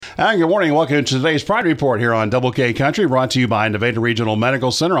Hi, good morning. Welcome to today's Pride Report here on Double K Country, brought to you by Nevada Regional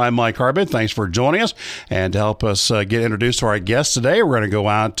Medical Center. I'm Mike Harbit. Thanks for joining us. And to help us get introduced to our guest today, we're going to go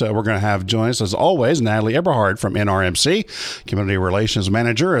out. We're going to have join us, as always, Natalie Eberhard from NRMC, Community Relations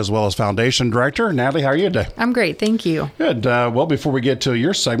Manager, as well as Foundation Director. Natalie, how are you today? I'm great. Thank you. Good. Well, before we get to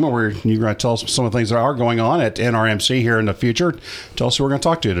your segment, where you're going to tell us some of the things that are going on at NRMC here in the future, tell us who we're going to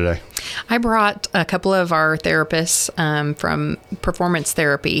talk to today. I brought a couple of our therapists from Performance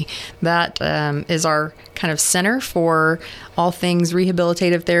Therapy. That is our kind of center for all things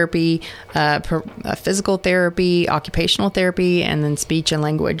rehabilitative therapy, physical therapy, occupational therapy, and then speech and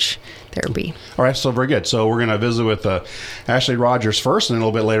language therapy. All right, so very good. So we're going to visit with Ashley Rogers first, and a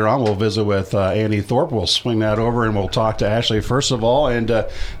little bit later on we'll visit with Annie Thorpe. We'll swing that over and we'll talk to Ashley first of all. And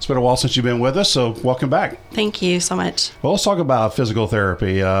it's been a while since you've been with us, so welcome back. Thank you so much. Well, let's talk about physical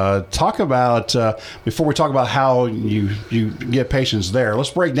therapy. Talk about, before we talk about how you get patients there, let's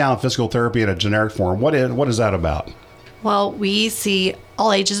break down physical therapy in a generic form. What is that about? Well, we see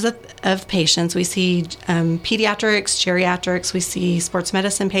all ages of patients. We see pediatrics, geriatrics, we see sports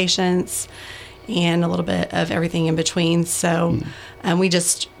medicine patients, and a little bit of everything in between. So we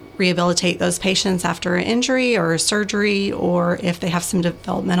just rehabilitate those patients after an injury or a surgery, or if they have some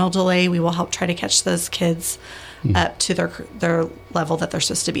developmental delay, we will help try to catch those kids up to their level that they're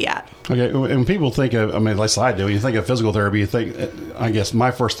supposed to be at. Okay, and when people think of, at least I do, when you think of physical therapy, you think, I guess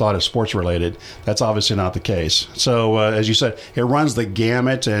my first thought is sports related. That's obviously not the case. So as you said, it runs the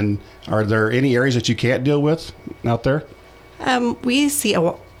gamut, and are there any areas that you can't deal with out there? We see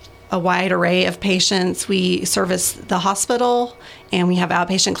a wide array of patients. We service the hospital, and we have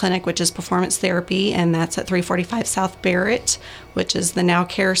outpatient clinic, which is performance therapy, and that's at 345 South Barrett, which is the Now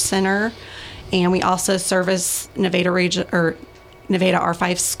Care Center. And we also service Nevada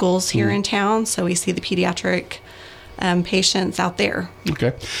R5 schools here in town, so we see the pediatric patients out there.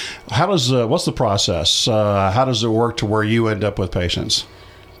 Okay, what's the process? How does it work to where you end up with patients?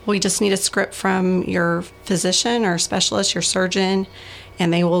 We just need a script from your physician or specialist, your surgeon,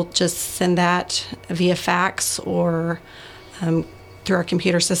 and they will just send that via fax or through our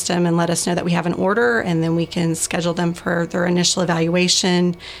computer system and let us know that we have an order, and then we can schedule them for their initial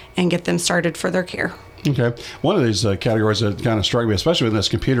evaluation and get them started for their care. Okay. One of these categories that kind of struck me, especially in this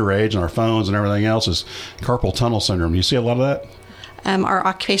computer age and our phones and everything else, is carpal tunnel syndrome. You see a lot of that? Our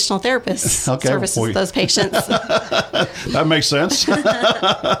occupational therapist services those patients. That makes sense.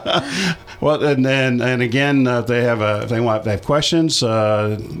 Well, and again, if they have questions,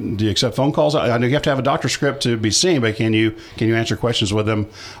 do you accept phone calls? I know you have to have a doctor script to be seen, but can you answer questions with them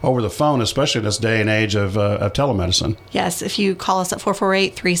over the phone, especially in this day and age of telemedicine? Yes, if you call us at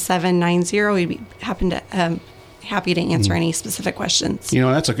 448-3790, we'd be happy to answer any specific questions. You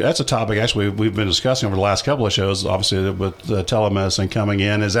know, that's a topic actually we've been discussing over the last couple of shows, obviously with telemedicine coming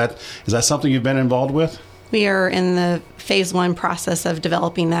in. Is that something you've been involved with? We are in the phase 1 process of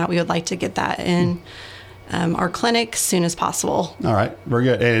developing that. We would like to get that in our clinic as soon as possible. All right, very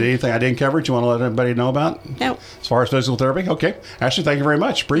good. And anything I didn't cover that you want to let everybody know about? No. As far as physical therapy? Okay. Ashley, thank you very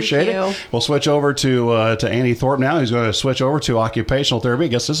much. Appreciate it. We'll switch over to Annie Thorpe now, who's going to switch over to occupational therapy. I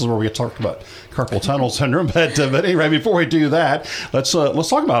guess this is where we get talked about carpal tunnel syndrome. But anyway, before we do that, let's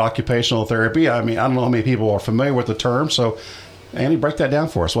talk about occupational therapy. I don't know how many people are familiar with the term. So, Annie, break that down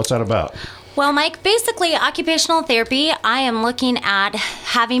for us. What's that about? Well, Mike, basically occupational therapy, I am looking at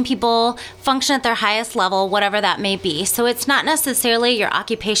having people function at their highest level, whatever that may be. So it's not necessarily your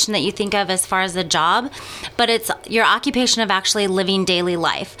occupation that you think of as far as a job, but it's your occupation of actually living daily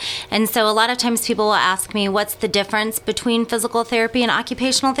life. And so a lot of times people will ask me, what's the difference between physical therapy and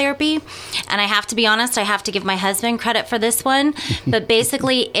occupational therapy? And I have to be honest, I have to give my husband credit for this one. But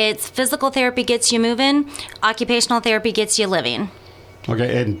basically, it's physical therapy gets you moving, occupational therapy gets you living.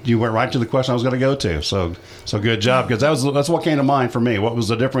 Okay, and you went right to the question I was going to go to. So good job, because that's what came to mind for me. What was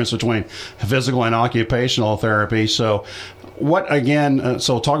the difference between physical and occupational therapy? So what, again,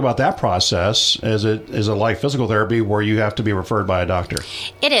 so talk about that process. Is it like physical therapy where you have to be referred by a doctor?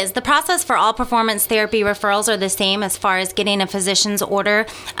 It is. The process for all performance therapy referrals are the same as far as getting a physician's order,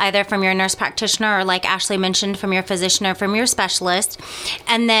 either from your nurse practitioner or, like Ashley mentioned, from your physician or from your specialist.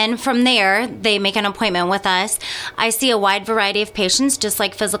 And then from there, they make an appointment with us. I see a wide variety of patients, just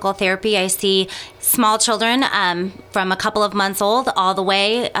like physical therapy. I see small children from a couple of months old all the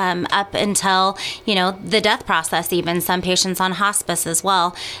way up until, the death process even. Some patients on hospice as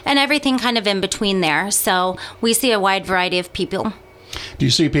well, and everything kind of in between there. So we see a wide variety of people. Do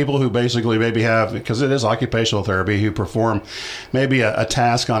you see people who basically maybe have, because it is occupational therapy, who perform maybe a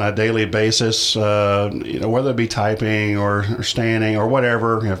task on a daily basis, whether it be typing or standing or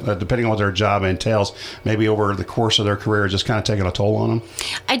whatever, depending on what their job entails, maybe over the course of their career, just kind of taking a toll on them?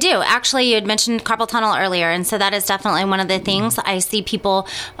 I do. Actually, you had mentioned carpal tunnel earlier, and so that is definitely one of the things. I see people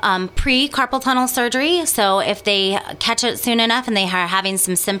pre-carpal tunnel surgery, so if they catch it soon enough and they are having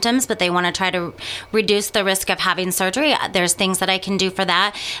some symptoms, but they want to try to reduce the risk of having surgery, there's things that I can do for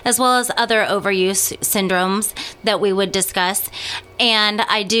that, as well as other overuse syndromes that we would discuss. And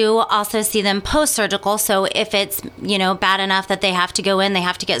I do also see them post-surgical. So if it's, bad enough that they have to go in, they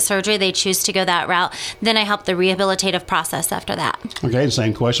have to get surgery, they choose to go that route, then I help the rehabilitative process after that. Okay, the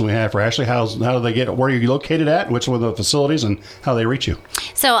same question we have for Ashley. How do they get, where are you located at? Which one of the facilities, and how do they reach you?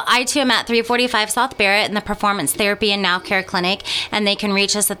 So I too am at 345 South Barrett in the Performance Therapy and Now Care Clinic, and they can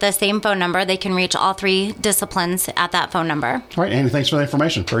reach us at the same phone number. They can reach all three disciplines at that phone number. All right, Andy, thanks for the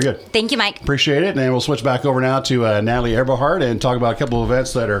information. Very good. Thank you, Mike. Appreciate it. And we'll switch back over now to Natalie Eberhardt and talk about a couple of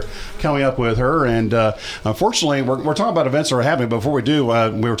events that are coming up with her. And unfortunately, we're talking about events that are happening. Before we do,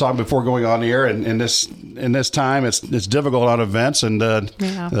 we were talking before going on the air, and in this time, it's difficult on events, and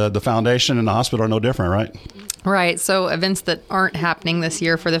the foundation and the hospital are no different, right? Right. So events that aren't happening this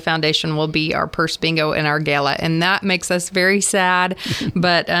year for the foundation will be our purse bingo and our gala. And that makes us very sad.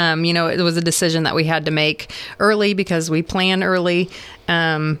 But, it was a decision that we had to make early because we plan early.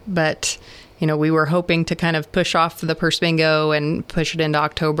 But we were hoping to kind of push off the purse bingo and push it into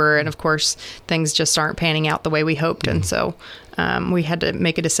October. And of course, things just aren't panning out the way we hoped. And so we had to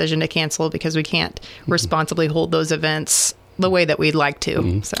make a decision to cancel because we can't responsibly hold those events the way that we'd like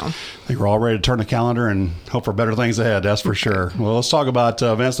to. So I think we're all ready to turn the calendar and hope for better things ahead. That's for sure. Well, let's talk about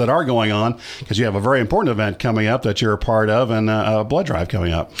events that are going on, because you have a very important event coming up that you're a part of, and a blood drive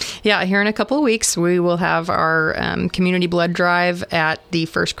coming up. Yeah, here in a couple of weeks, we will have our community blood drive at the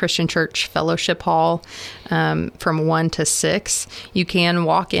First Christian Church Fellowship Hall from 1 to 6. You can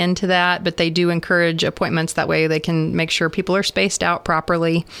walk into that, but they do encourage appointments. That way they can make sure people are spaced out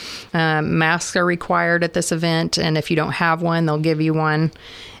properly. Masks are required at this event, and if you don't have one, they'll give you one.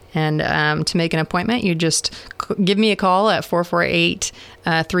 And to make an appointment, you just give me a call at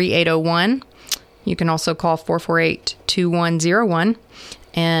 448-3801. You can also call 448-2101.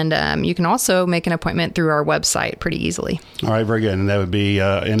 And you can also make an appointment through our website pretty easily. All right, very good. And that would be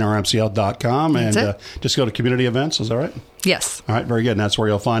nrmcl.com. And just go to community events. Is that right? Yes. All right, very good. And that's where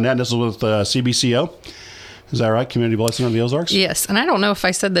you'll find that. And this is with CBCO. Is that right? Community Blessing of the Ozarks? Yes. And I don't know if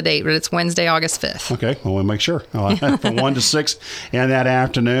I said the date, but it's Wednesday, August 5th. Okay. Well, we'll make sure. From 1 to 6 and that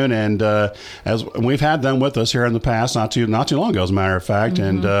afternoon. And as we've had them with us here in the past, not too long ago, as a matter of fact.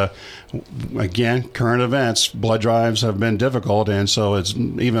 Mm-hmm. And again, current events, blood drives have been difficult. And so it's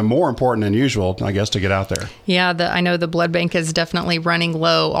even more important than usual, I guess, to get out there. Yeah. I know the blood bank is definitely running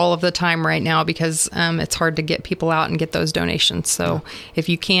low all of the time right now because it's hard to get people out and get those donations. So if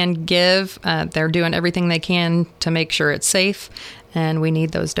you can give, they're doing everything they can to make sure it's safe, and we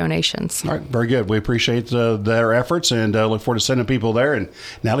need those donations. All right, very good. We appreciate their efforts and look forward to sending people there. And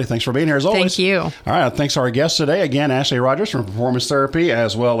Natalie, thanks for being here as always. Thank you. All right, thanks to our guests today. Again, Ashley Rogers from Performance Therapy,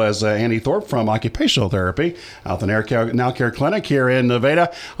 as well as Andy Thorpe from Occupational Therapy out the Now Care Clinic here in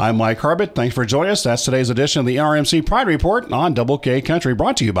Nevada. I'm Mike Harbit. Thanks for joining us. That's today's edition of the NRMC Pride Report on Double K Country,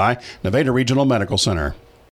 brought to you by Nevada Regional Medical Center.